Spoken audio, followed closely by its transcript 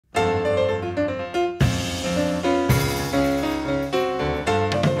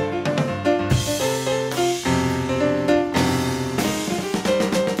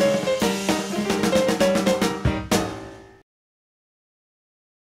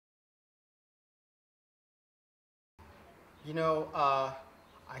You know,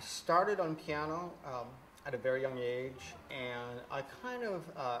 I started on piano at a very young age, and I kind of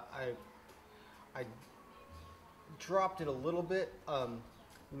I dropped it a little bit.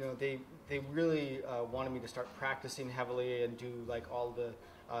 You know, they really wanted me to start practicing heavily and do like all the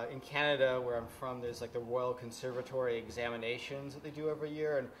in Canada, where I'm from, there's like the Royal Conservatory examinations that they do every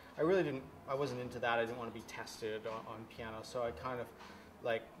year, and I wasn't into that. I didn't want to be tested on piano, so I kind of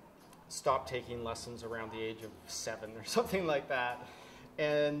like stopped taking lessons around the age of 7 or something like that.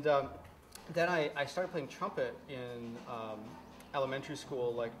 And then I started playing trumpet in elementary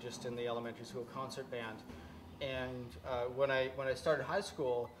school, like just in the elementary school concert band. And when I started high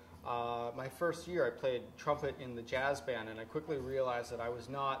school, my first year I played trumpet in the jazz band, and I quickly realized that I was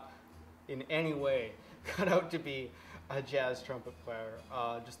not in any way cut out to be a jazz trumpet player.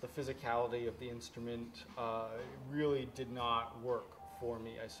 Just the physicality of the instrument really did not work for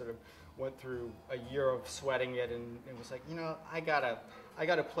me. I sort of went through a year of sweating it, and it was like, you know, I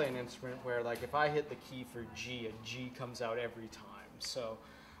gotta play an instrument where, like, if I hit the key for G, a G comes out every time. So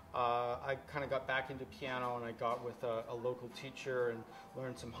I kind of got back into piano, and I got with a local teacher and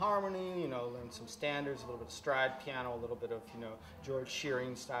learned some harmony, you know, learned some standards, a little bit of stride piano, a little bit of, you know, George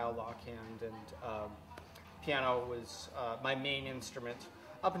Shearing style lockhand, and piano was my main instrument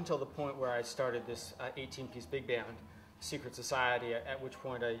up until the point where I started this 18-piece big band, Secret Society, at which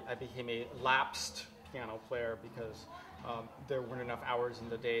point I became a lapsed piano player because there weren't enough hours in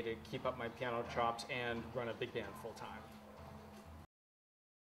the day to keep up my piano chops and run a big band full time.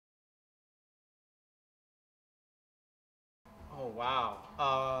 Oh,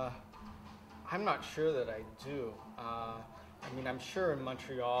 wow. I'm not sure that I do. I mean, I'm sure in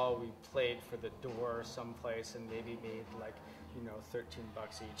Montreal we played for the door someplace and maybe made like, you know, $13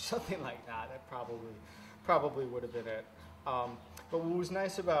 each, something like that. That probably would have been it. But what was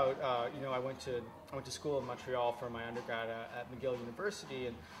nice about, you know, I went to school in Montreal for my undergrad at McGill University,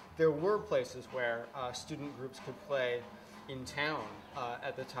 and there were places where student groups could play in town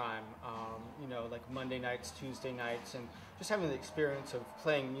at the time, you know, like Monday nights, Tuesday nights, and just having the experience of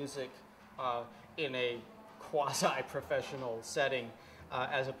playing music in a quasi-professional setting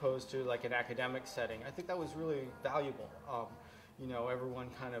as opposed to like an academic setting. I think that was really valuable. You know, everyone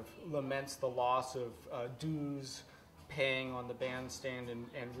kind of laments the loss of dues paying on the bandstand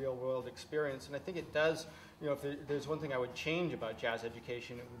and real-world experience, and I think it does, you know, if there's one thing I would change about jazz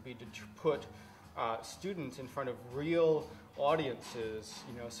education, it would be to put students in front of real audiences,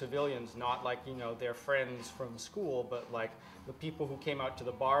 you know, civilians, not like, you know, their friends from school, but like the people who came out to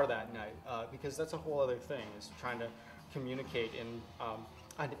the bar that night, because that's a whole other thing, is trying to communicate in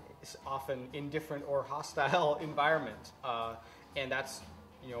often indifferent or hostile environment, and that's,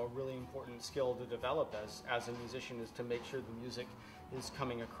 you know, a really important skill to develop as a musician, is to make sure the music is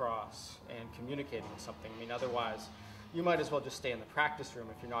coming across and communicating something. I mean, otherwise, you might as well just stay in the practice room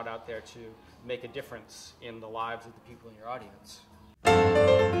if you're not out there to make a difference in the lives of the people in your audience.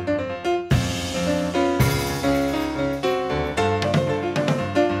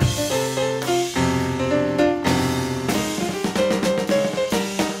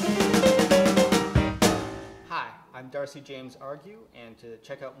 Hi, I'm Darcy James Argue, and to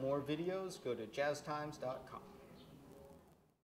check out more videos, go to JazzTimes.com.